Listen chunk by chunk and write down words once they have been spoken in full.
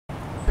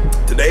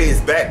Today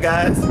is back,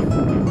 guys.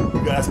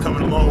 You guys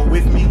coming along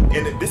with me,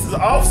 and this is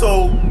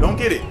also, don't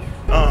get it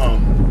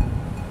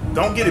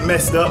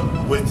messed up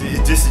with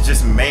this is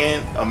just a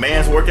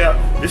man's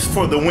workout. This is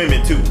for the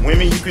women too.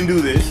 Women, you can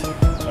do this.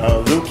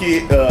 Little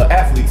kid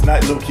athletes,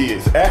 not little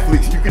kids,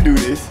 athletes, you can do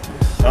this.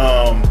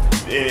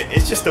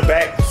 It's just a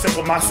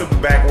my simple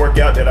back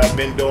workout that I've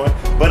been doing,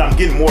 but I'm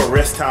getting more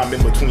rest time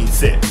in between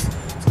sets,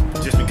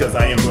 just because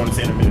I am doing this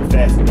intermittent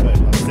fasting. But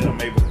like I said, I'm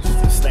able to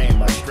sustain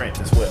my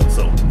strength as well.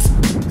 So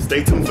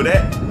stay tuned for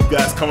that. You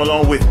guys come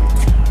along with me.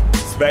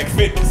 It's back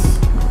fitness.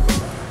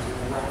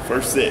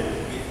 First set.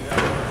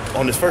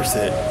 On this first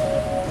set,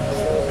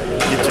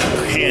 get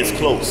your hands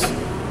close.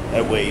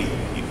 That way,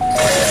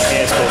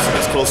 hands closer,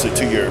 it's closer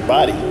to your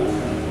body.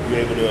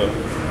 You're able to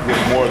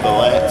work more of the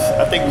lats.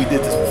 I think we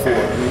did this before.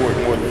 We worked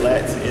more of the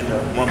lats in the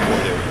rumble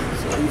area.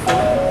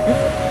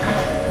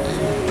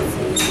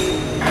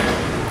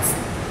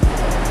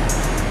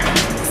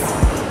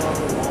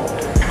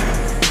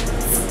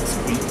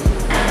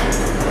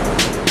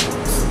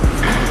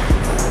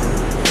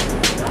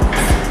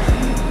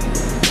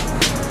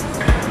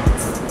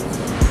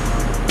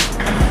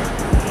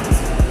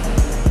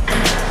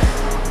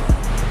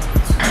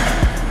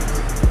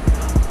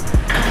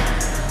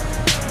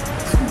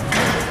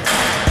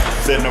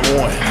 Set number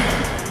one.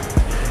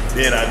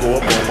 Then I go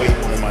up on weight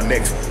on my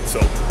next one. So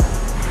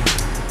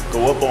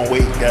go up on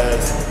weight,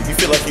 guys. If you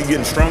feel like you're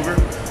getting stronger,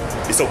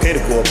 it's okay to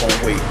go up on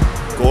weight.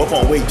 Go up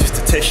on weight just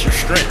to test your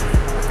strength.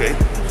 Okay?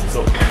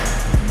 So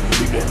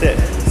leave it at that.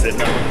 Set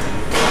number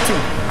two.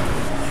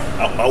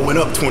 I went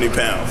up 20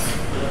 pounds.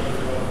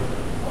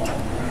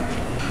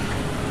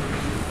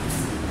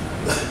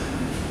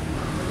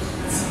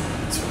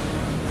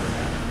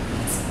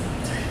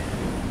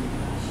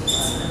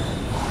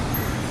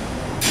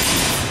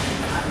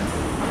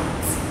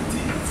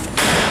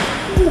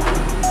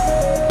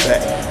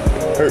 That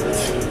hurts.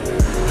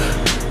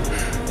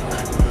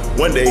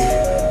 One day,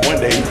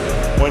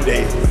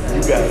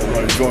 you guys are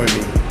gonna join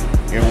me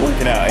in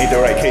working out. Ain't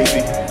that right,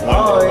 Casey?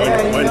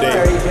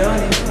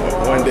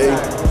 One day,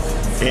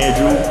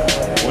 Andrew,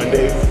 one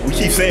day. We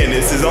keep saying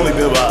this. It's only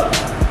been about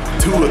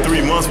 2 or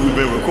 3 months we've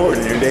been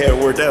recording, and they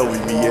haven't worked out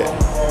with me yet.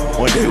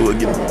 One day we'll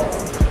get them.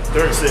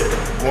 Third set,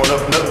 going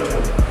up another.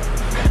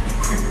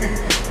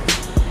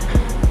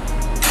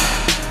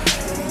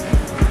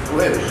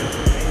 Ready.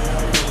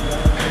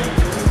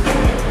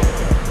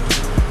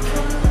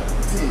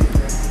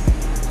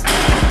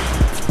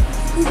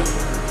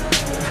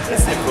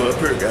 That's it for up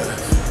here,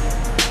 guys.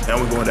 Now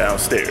we're going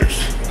downstairs.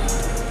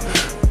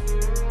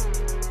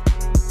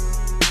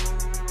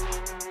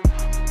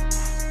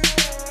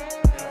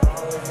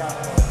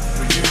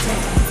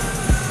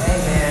 Hey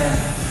man.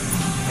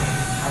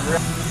 I'm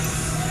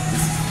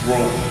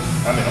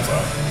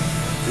sorry.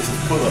 This is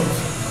pull-ups.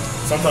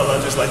 Sometimes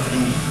I just like to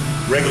do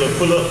regular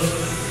pull-ups,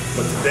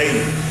 but today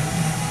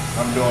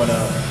I'm doing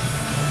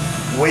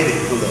weighted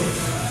pull-ups,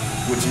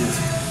 which is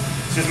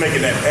just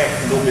making that back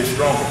a little bit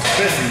stronger.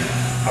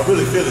 Especially, I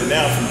really feel it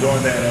now from doing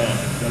that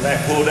the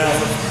lat pull down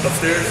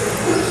upstairs.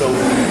 So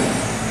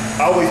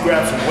I always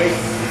grab some weight.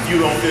 If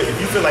you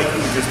feel like you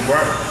can just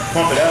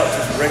pump it out,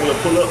 just regular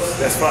pull-ups,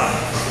 that's fine.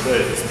 But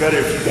it's better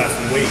if you got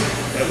some weight.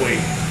 That way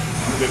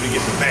you'll be able to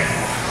get the back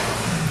off.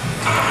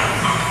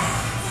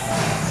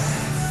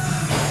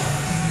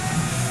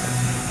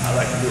 I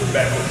like to do it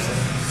backwards,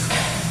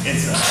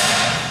 inside.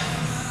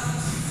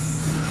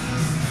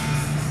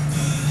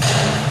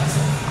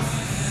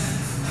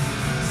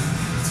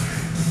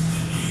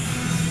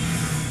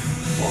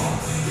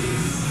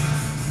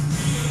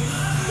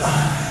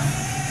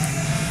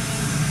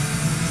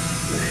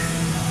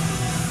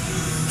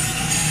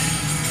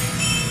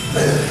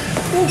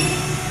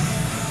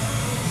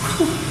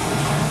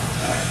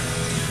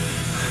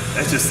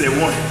 That's just set one.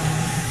 All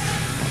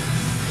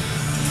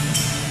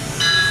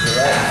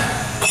right.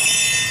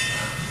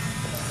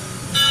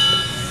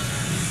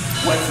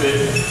 One set.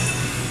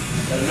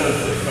 Another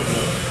set coming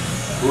up.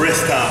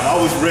 Rest time. I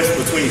always rest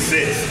between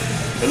sets.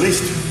 At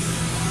least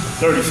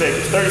 30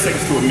 seconds. 30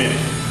 seconds to a minute.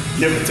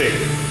 Give or take.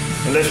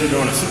 Unless you're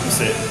doing a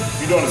superset.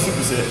 If you're doing a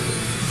superset,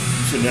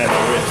 you shouldn't have to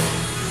rest.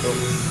 So,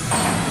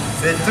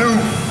 set two.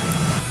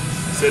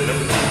 Set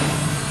number two.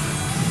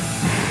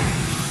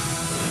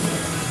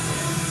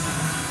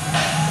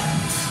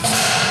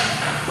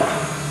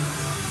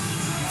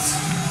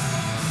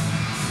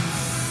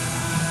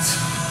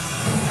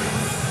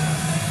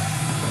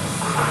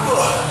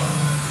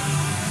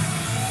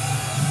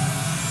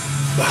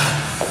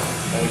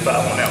 Only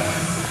 5 on that one.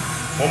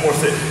 One more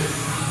set.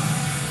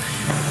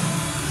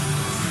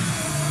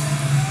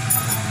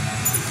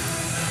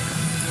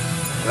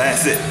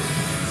 Last set.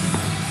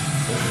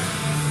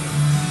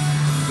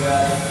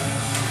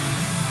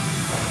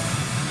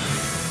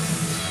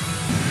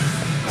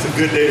 It's a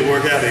good day to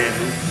work out,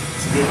 Andrew.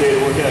 It's a good day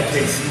to work out,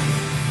 Casey.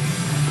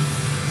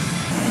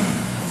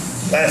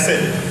 Last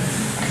set.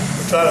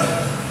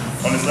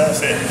 On this last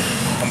set,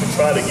 I'm gonna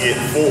try to get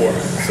 4.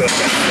 So I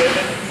got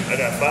 7, I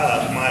got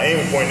 5. My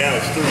aiming point now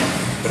is 3,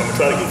 but I'm gonna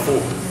try to get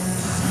 4.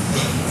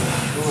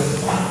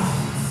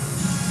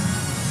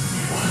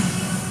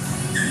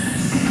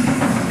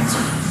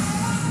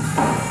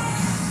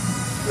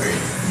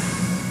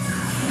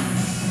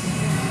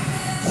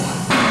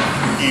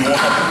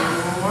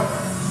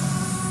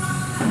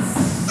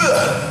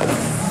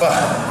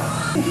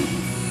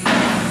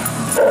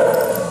 It's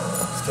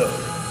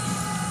tough.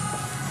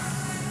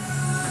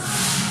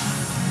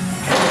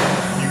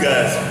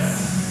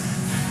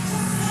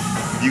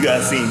 You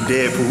guys seen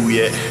Deadpool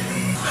yet?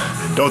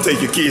 Don't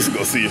take your kids to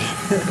go see it.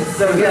 It's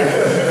so good.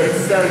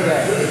 It's so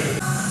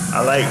good.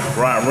 I like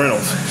Ryan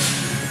Reynolds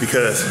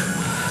because,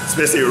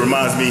 especially it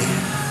reminds me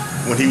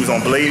when he was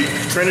on Blade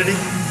Trinity.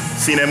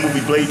 Seen that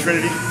movie Blade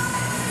Trinity?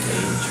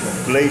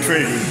 Blade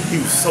Trinity. He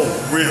was so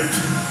ripped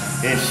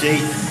in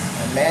shape.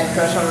 A man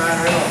crush on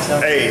Ryan Reynolds.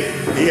 So. Hey,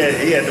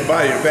 he had the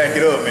body to back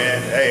it up,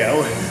 man. Hey, I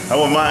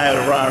wouldn't mind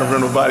having a Ryan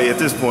Reynolds body at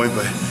this point,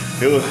 but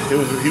he was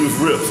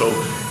ripped. So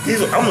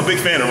I'm a big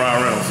fan of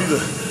Ryan Reynolds.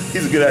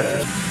 He's a good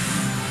actor.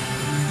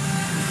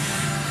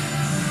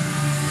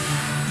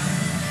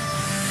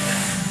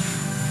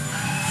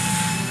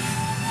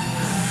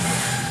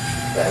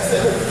 That's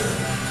it.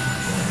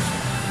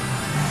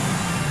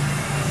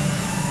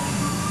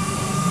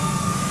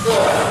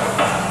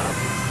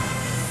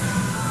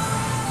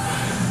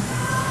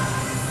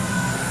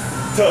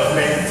 Tough,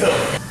 man,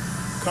 tough.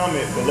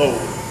 Comment below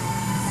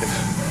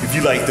if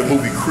you like the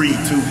movie Creed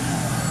 2.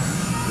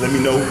 Let me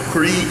know.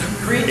 Creed.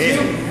 Creed 2?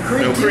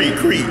 Creed no, 2?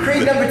 Creed.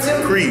 Creed number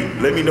 2?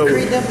 Creed. Let me know.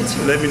 Creed number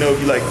 2. Let me know if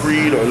you like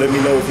Creed, or let me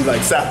know if you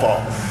like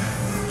Southpaw.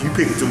 You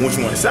pick it to which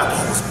one.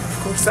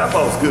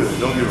 Southpaw was good,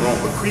 don't get it wrong,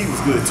 but Creed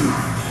was good too.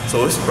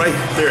 So it's right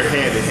there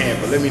hand in hand,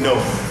 but let me know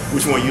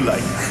which one you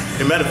like.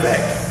 As a matter of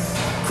fact,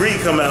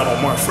 Creed come out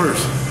on March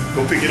 1st.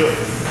 Go pick it up.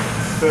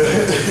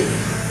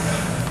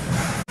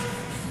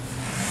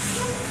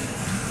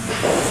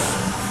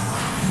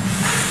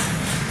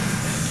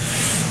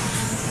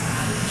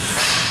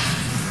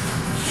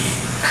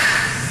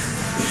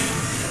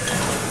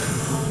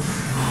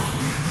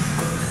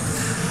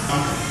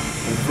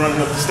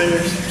 Running up the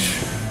stairs,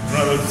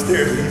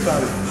 you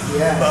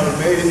probably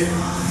made it.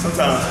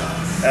 Sometimes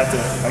after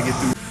I get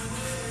through.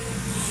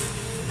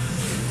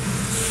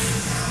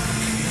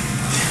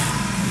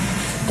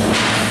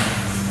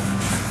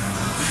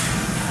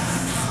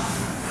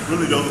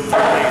 Really those are 3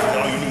 things is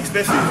all you need,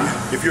 especially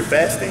if you're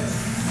fasting. You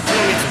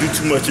don't need to do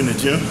too much in the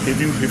gym.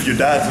 If your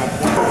diet's on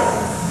point,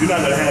 you're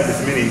not gonna have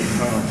as many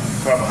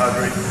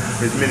carbohydrates,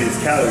 as many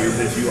calories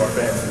as you are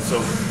fasting.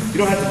 So you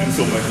don't have to do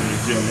so much in the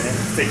gym, man.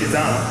 Just take your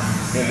time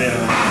and then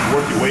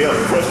work your way up.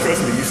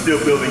 Trust me, you're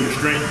still building your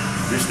strength.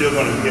 You're still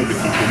gonna be able to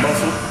keep your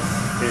muscle.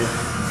 And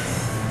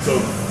so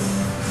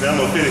then I'm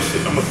gonna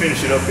finish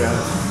it up, guys,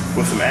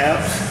 with some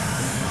abs,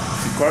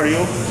 some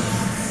cardio,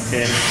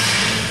 and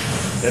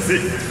that's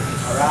it.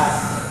 All right.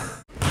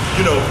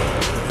 You know,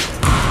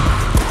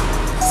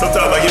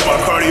 sometimes I get my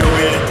cardio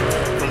in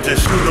from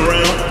just shooting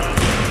around,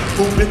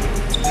 hooping.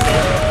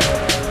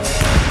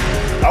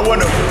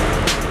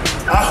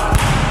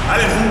 I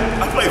didn't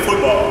hoop. I played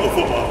football. I'm a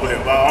football player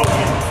by all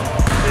means.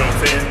 You know what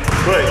I'm saying?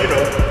 But you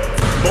know,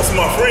 most of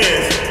my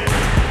friends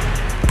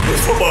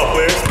was football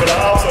players, but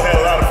I also had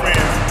a lot of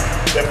friends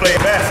that played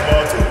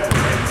basketball too.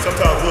 And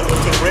sometimes we'll go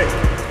to the rec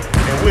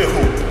and we'll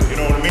hoop. You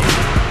know what I mean?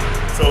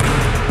 So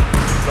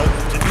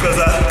just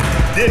because I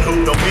didn't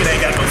hoop don't mean I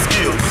ain't got no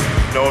skills.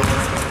 You know what I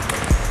mean?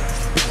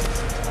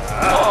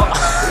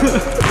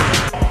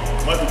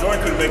 Michael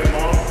Jordan couldn't make them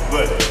all,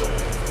 but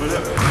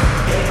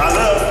I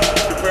love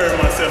preparing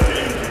myself to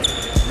MJ.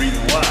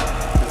 Reason why?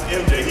 Because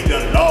MJ, he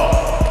done it all.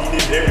 He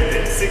did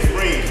everything. 6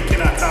 rings. You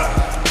cannot top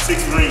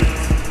 6 rings.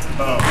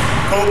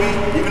 Kobe,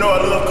 even though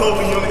I love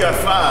Kobe, he only got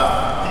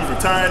 5. He's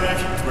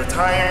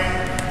retiring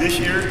this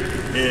year,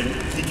 and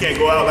he can't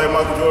go out like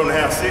Michael Jordan and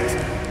have 6,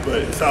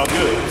 but it's all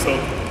good. So,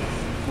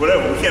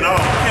 whatever. We can't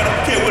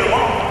win them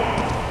all.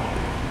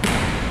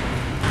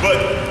 But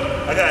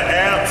I got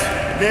abs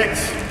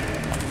next.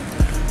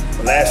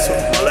 My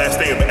last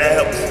thing of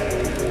abs.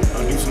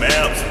 I'll do some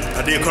abs.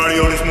 I did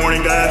cardio this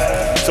morning, guys.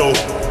 So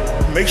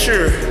make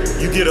sure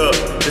you get up.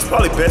 It's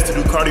probably best to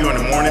do cardio in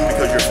the morning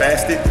because you're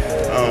fasted.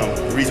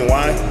 The reason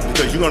why?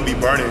 Because you're gonna be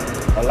burning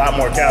a lot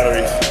more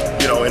calories.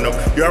 You know, and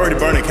you're already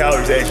burning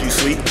calories as you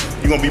sleep.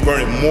 You're gonna be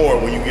burning more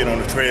when you get on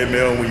the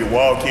treadmill, when you're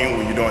walking,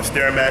 when you're doing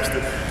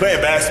Stairmaster,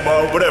 playing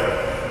basketball, whatever.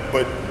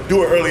 But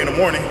do it early in the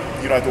morning.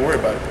 You don't have to worry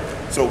about it.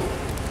 So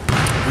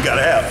we got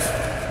abs.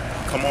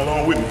 Come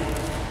along with me.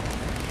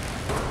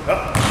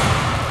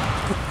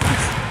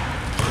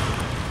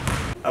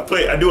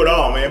 I do it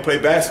all, man. Play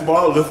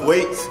basketball, lift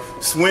weights,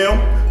 swim,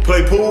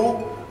 play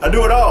pool. I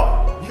do it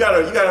all. You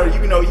gotta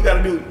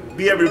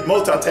be able to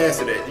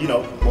multitask it.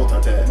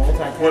 Multitask.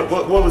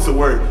 What was the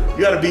word?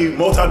 You gotta be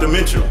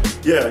multidimensional.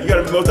 Yeah, you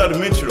gotta be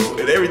multidimensional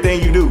in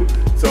everything you do.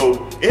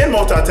 So in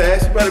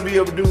multitask, you better be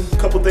able to do a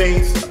couple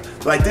things.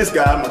 Like this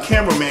guy, my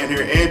cameraman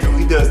here, Andrew,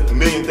 he does a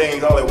million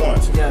things all at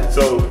once. Yeah.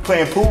 So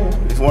playing pool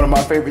is one of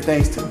my favorite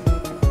things too.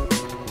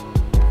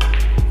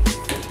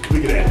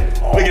 Look at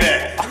that. Look at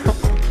that.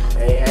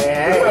 Hey.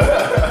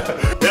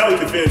 Now we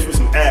can finish with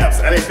some abs.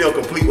 I didn't feel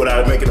complete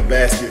without making a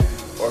basket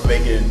or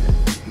making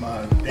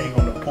my thing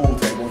on the pool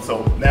table.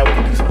 So now we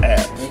can do some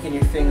abs. Making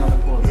your thing on the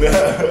pool table.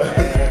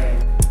 Hey.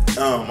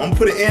 I'm gonna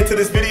put an end to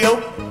this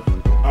video.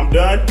 I'm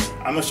done.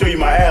 I'm gonna show you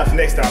my abs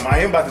next time. I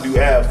am about to do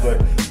abs,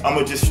 but I'm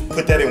gonna just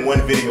put that in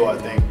one video, I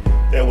think.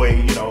 That way,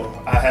 you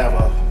know, I have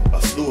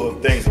a slew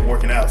of things I'm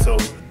working out. So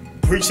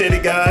appreciate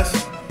it,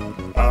 guys.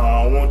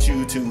 I want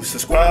you to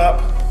subscribe,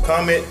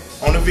 comment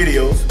on the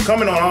videos,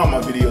 comment on all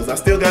my videos. I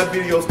still got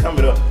videos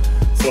coming up.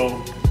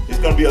 So it's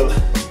gonna be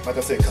like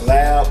I said,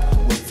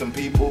 collab with some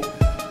people.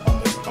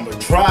 I'm gonna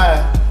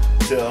try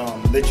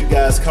to let you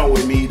guys come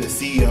with me to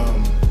see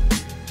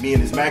me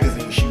in this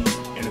magazine shoot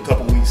in a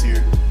couple weeks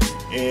here.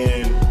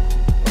 And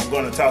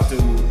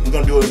we're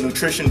gonna do a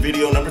nutrition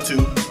video number 2,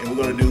 and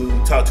we're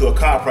gonna talk to a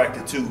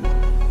chiropractor too.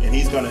 And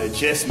he's gonna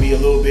adjust me a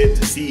little bit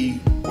to see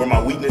where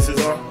my weaknesses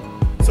are.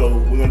 So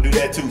we're gonna do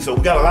that too. So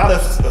we got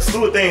a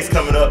slew of things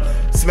coming up.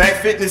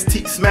 Smack Fitness,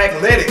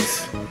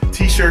 Smackletics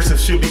t-shirts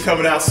should be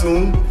coming out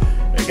soon.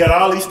 We got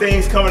all these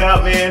things coming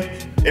out, man.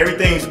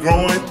 Everything's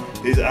growing.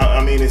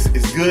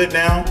 It's good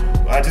now.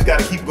 I just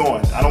gotta keep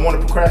going. I don't want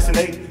to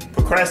procrastinate.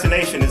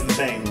 Procrastination is the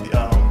thing.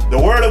 The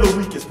word of the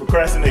week is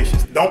procrastination.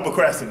 Don't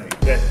procrastinate.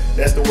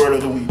 That's the word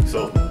of the week.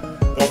 So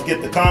don't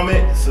forget to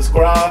comment,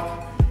 subscribe,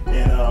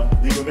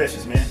 and leave a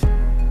message, man.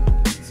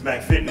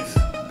 Smack Fitness.